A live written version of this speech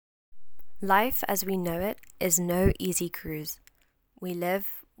Life as we know it is no easy cruise. We live,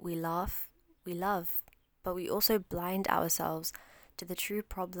 we laugh, we love, but we also blind ourselves to the true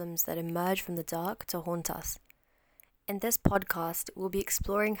problems that emerge from the dark to haunt us. In this podcast, we'll be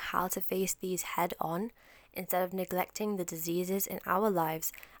exploring how to face these head on instead of neglecting the diseases in our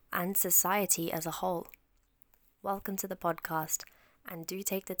lives and society as a whole. Welcome to the podcast, and do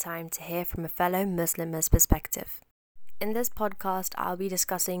take the time to hear from a fellow Muslimer's perspective. In this podcast, I'll be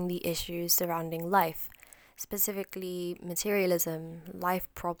discussing the issues surrounding life, specifically materialism, life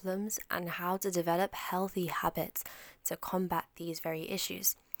problems, and how to develop healthy habits to combat these very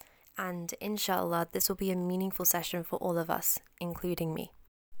issues. And inshallah, this will be a meaningful session for all of us, including me.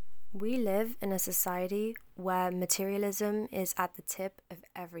 We live in a society where materialism is at the tip of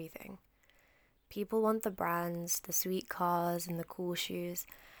everything. People want the brands, the sweet cars, and the cool shoes,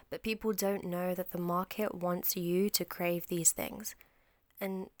 but people don't know that the market wants you to crave these things.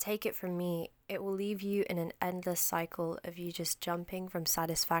 And take it from me, it will leave you in an endless cycle of you just jumping from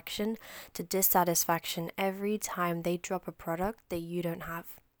satisfaction to dissatisfaction every time they drop a product that you don't have.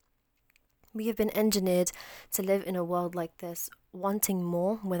 We have been engineered to live in a world like this, wanting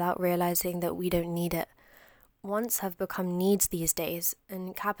more without realizing that we don't need it. Wants have become needs these days,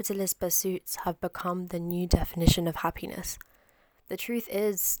 and capitalist pursuits have become the new definition of happiness. The truth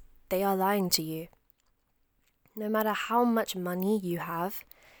is, they are lying to you. No matter how much money you have,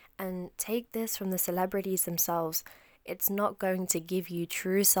 and take this from the celebrities themselves, it's not going to give you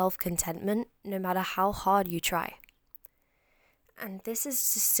true self-contentment no matter how hard you try. And this is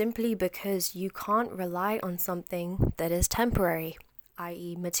just simply because you can't rely on something that is temporary,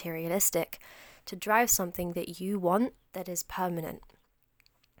 i.e. materialistic, to drive something that you want that is permanent.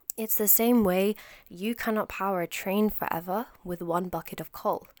 It's the same way you cannot power a train forever with one bucket of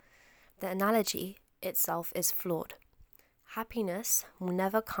coal. The analogy itself is flawed. Happiness will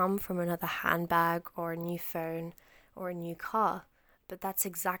never come from another handbag or a new phone or a new car, but that's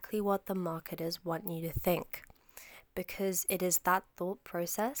exactly what the marketers want you to think, because it is that thought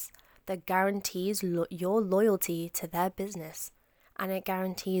process that guarantees your loyalty to their business, and it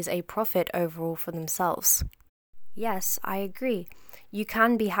guarantees a profit overall for themselves. Yes, I agree. You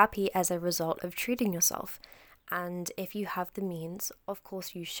can be happy as a result of treating yourself, and if you have the means, of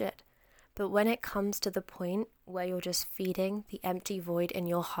course you should. But when it comes to the point where you're just feeding the empty void in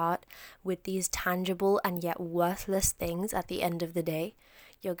your heart with these tangible and yet worthless things at the end of the day,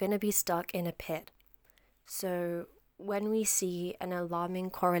 you're going to be stuck in a pit. So when we see an alarming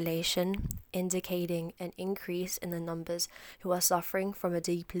correlation indicating an increase in the numbers who are suffering from a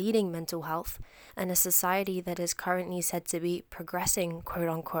depleting mental health, and a society that is currently said to be progressing, quote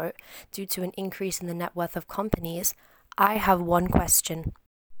unquote, due to an increase in the net worth of companies, I have one question.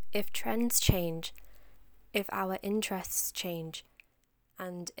 If trends change, if our interests change,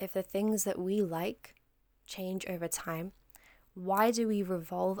 and if the things that we like change over time, why do we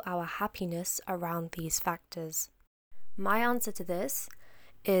revolve our happiness around these factors? My answer to this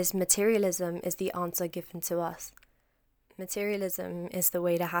is materialism is the answer given to us. Materialism is the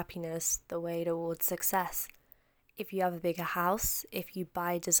way to happiness, the way towards success. If you have a bigger house, if you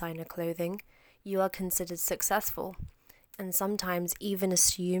buy designer clothing, you are considered successful, and sometimes even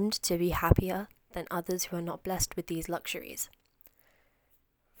assumed to be happier than others who are not blessed with these luxuries.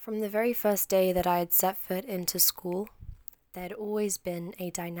 From the very first day that I had set foot into school, there had always been a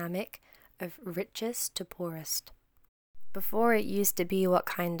dynamic of richest to poorest. Before, it used to be what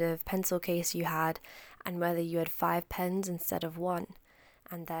kind of pencil case you had and whether you had 5 pens instead of 1.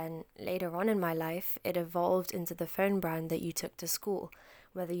 And then later on in my life, it evolved into the phone brand that you took to school,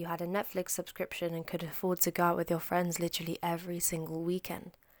 whether you had a Netflix subscription and could afford to go out with your friends literally every single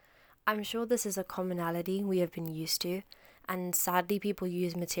weekend. I'm sure this is a commonality we have been used to, and sadly people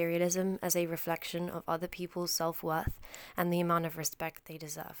use materialism as a reflection of other people's self-worth and the amount of respect they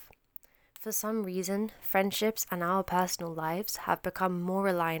deserve. For some reason, friendships and our personal lives have become more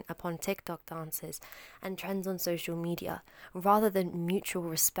reliant upon TikTok dances and trends on social media, rather than mutual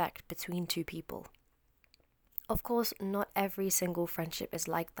respect between two people. Of course, not every single friendship is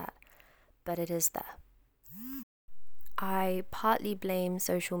like that, but it is there. I partly blame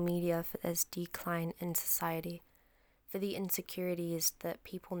social media for this decline in society, for the insecurities that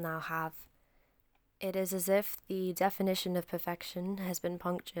people now have. It is as if the definition of perfection has been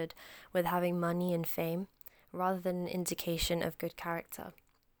punctured with having money and fame, rather than an indication of good character.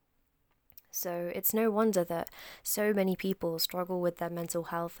 So it's no wonder that so many people struggle with their mental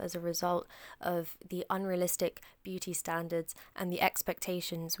health as a result of the unrealistic beauty standards and the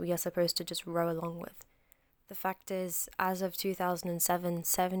expectations we are supposed to just row along with. The fact is, as of 2007,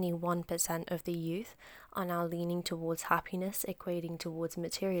 71% of the youth are now leaning towards happiness, equating towards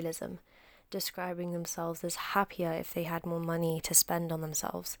materialism. describing themselves as happier if they had more money to spend on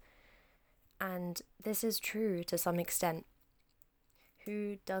themselves. And this is true to some extent.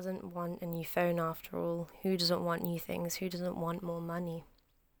 Who doesn't want a new phone after all? Who doesn't want new things? Who doesn't want more money?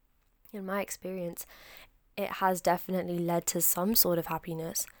 In my experience, it has definitely led to some sort of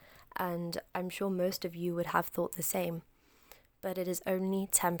happiness, and I'm sure most of you would have thought the same. But it is only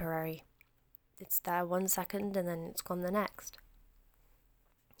temporary. It's there 1 second and then it's gone the next.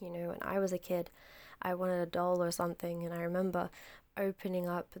 When I was a kid, I wanted a doll or something, and I remember opening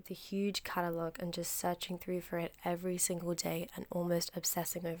up the huge catalogue and just searching through for it every single day and almost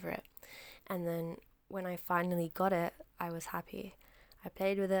obsessing over it. And then when I finally got it, I was happy. I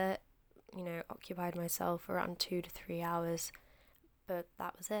played with it, occupied myself around 2 to 3 hours, but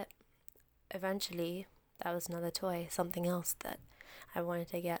that was it. Eventually, that was another toy, something else that I wanted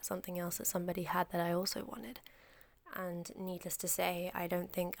to get, something else that somebody had that I also wanted. And needless to say, I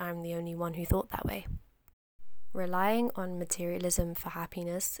don't think I'm the only one who thought that way. Relying on materialism for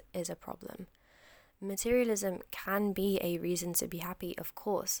happiness is a problem. Materialism can be a reason to be happy, of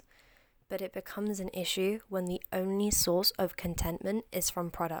course, but it becomes an issue when the only source of contentment is from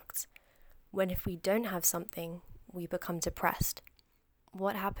products. When if we don't have something, we become depressed.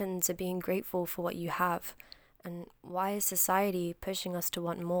 What happened to being grateful for what you have? And why is society pushing us to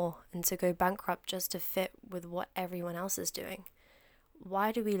want more and to go bankrupt just to fit with what everyone else is doing?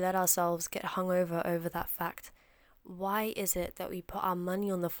 Why do we let ourselves get hung over that fact? Why is it that we put our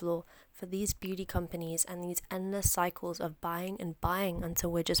money on the floor for these beauty companies and these endless cycles of buying and buying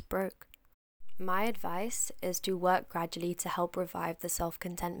until we're just broke? My advice is to work gradually to help revive the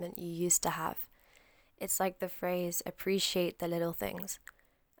self-contentment you used to have. It's like the phrase, appreciate the little things.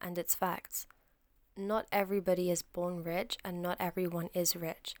 And it's facts. Not everybody is born rich and not everyone is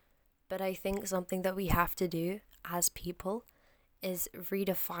rich. But I think something that we have to do as people is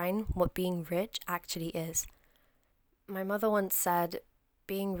redefine what being rich actually is. My mother once said,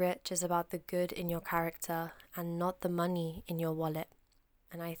 being rich is about the good in your character and not the money in your wallet.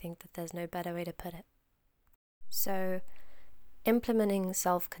 And I think that there's no better way to put it. So, implementing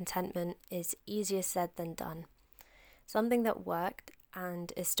self-contentment is easier said than done. Something that worked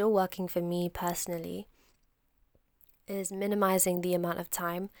and is still working for me personally is minimizing the amount of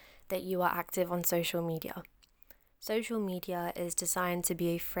time that you are active on social media. Social media is designed to be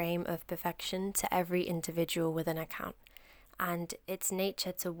a frame of perfection to every individual with an account, and it's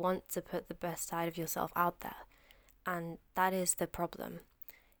nature to want to put the best side of yourself out there, and that is the problem.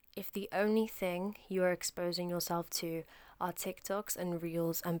 If the only thing you are exposing yourself to are TikToks and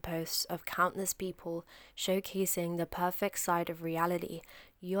reels and posts of countless people showcasing the perfect side of reality,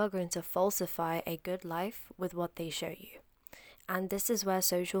 you are going to falsify a good life with what they show you. And this is where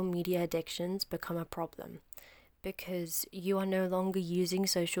social media addictions become a problem, because you are no longer using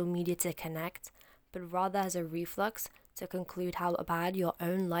social media to connect, but rather as a reflex to conclude how bad your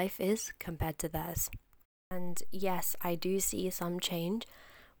own life is compared to theirs. And yes, I do see some change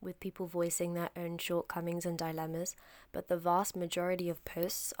with people voicing their own shortcomings and dilemmas, but the vast majority of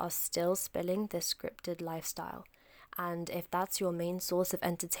posts are still spilling this scripted lifestyle. And if that's your main source of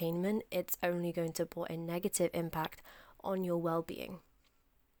entertainment, it's only going to put a negative impact on your well-being.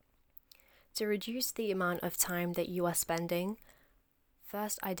 To reduce the amount of time that you are spending,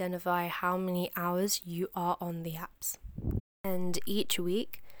 first identify how many hours you are on the apps. And each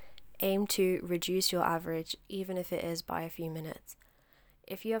week, aim to reduce your average, even if it is by a few minutes.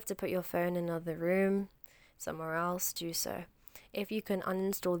 If you have to put your phone in another room, somewhere else, do so. If you can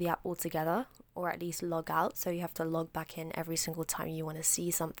uninstall the app altogether, or at least log out, so you have to log back in every single time you want to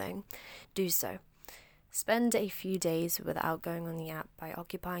see something, do so. Spend a few days without going on the app by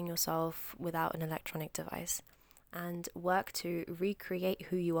occupying yourself without an electronic device, and work to recreate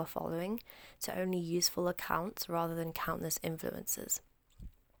who you are following to only useful accounts rather than countless influencers.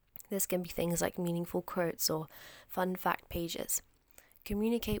 This can be things like meaningful quotes or fun fact pages.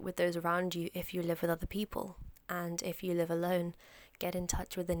 Communicate with those around you if you live with other people, and if you live alone, get in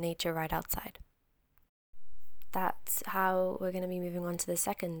touch with the nature right outside. That's how we're going to be moving on to the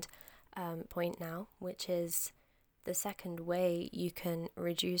second point now, which is the second way you can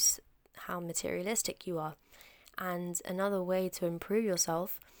reduce how materialistic you are. And another way to improve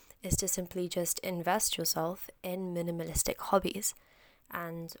yourself is to simply just invest yourself in minimalistic hobbies.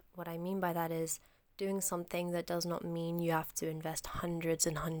 And what I mean by that is doing something that does not mean you have to invest hundreds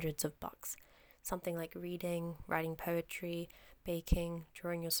and hundreds of bucks. Something like reading, writing poetry, baking,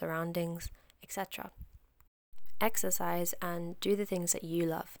 drawing your surroundings, etc. Exercise and do the things that you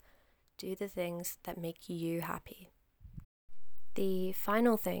love. Do the things that make you happy. The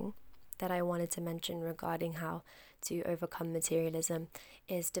final thing that I wanted to mention regarding how to overcome materialism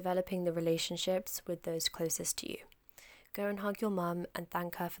is developing the relationships with those closest to you. Go and hug your mum and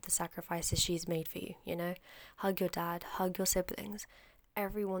thank her for the sacrifices she's made for you, you know? Hug your dad, hug your siblings,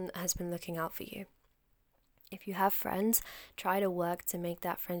 everyone that has been looking out for you. If you have friends, try to work to make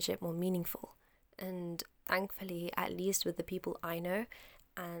that friendship more meaningful. And thankfully, at least with the people I know,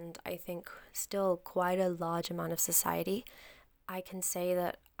 and I think still quite a large amount of society, I can say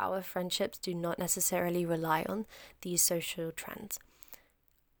that our friendships do not necessarily rely on these social trends.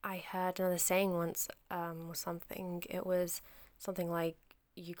 I heard another saying once, or something. It was something like,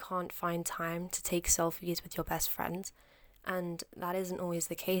 you can't find time to take selfies with your best friends. And that isn't always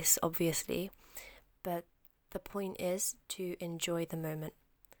the case, obviously. But the point is to enjoy the moment,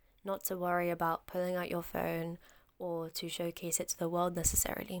 not to worry about pulling out your phone or to showcase it to the world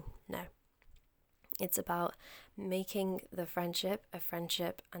necessarily. No. It's about making the friendship a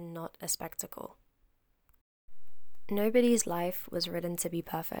friendship and not a spectacle. Nobody's life was written to be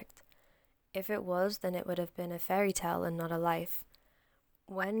perfect. If it was, then it would have been a fairy tale and not a life.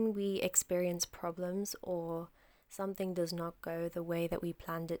 When we experience problems or something does not go the way that we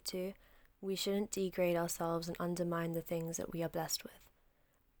planned it to, we shouldn't degrade ourselves and undermine the things that we are blessed with.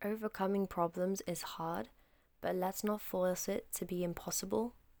 Overcoming problems is hard, but let's not force it to be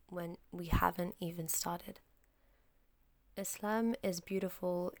impossible when we haven't even started. Islam is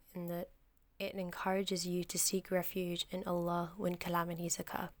beautiful in that it encourages you to seek refuge in Allah when calamities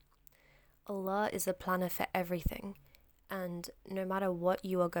occur. Allah is a planner for everything, and no matter what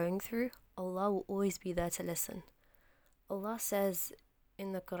you are going through, Allah will always be there to listen. Allah says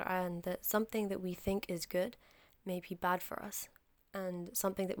in the Quran that something that we think is good may be bad for us, and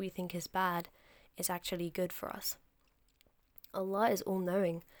something that we think is bad is actually good for us. Allah is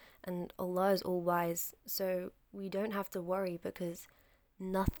all-knowing and Allah is all-wise, so we don't have to worry because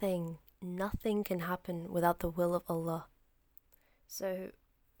nothing can happen without the will of Allah. So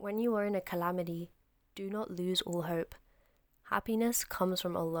when you are in a calamity, do not lose all hope. Happiness comes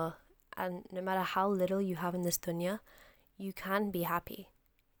from Allah, and no matter how little you have in this dunya, you can be happy.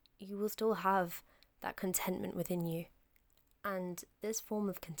 You will still have that contentment within you, and this form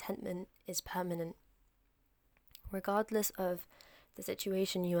of contentment is permanent. Regardless of the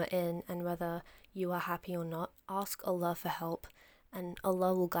situation you are in and whether you are happy or not, ask Allah for help and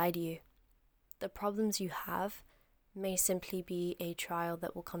Allah will guide you. The problems you have may simply be a trial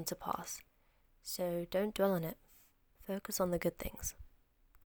that will come to pass, so don't dwell on it. Focus on the good things.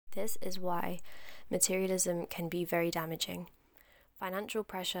 This is why materialism can be very damaging. Financial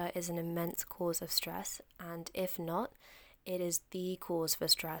pressure is an immense cause of stress, and if not, it is the cause for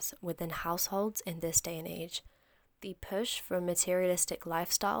stress within households in this day and age. The push for a materialistic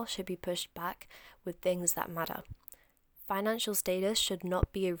lifestyle should be pushed back with things that matter. Financial status should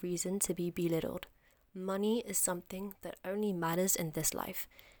not be a reason to be belittled. Money is something that only matters in this life.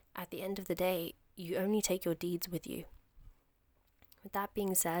 At the end of the day, you only take your deeds with you. With that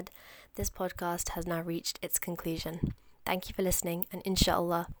being said, this podcast has now reached its conclusion. Thank you for listening, and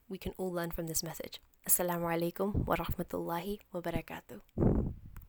inshallah, we can all learn from this message. Assalamu alaikum wa rahmatullahi wa barakatuh.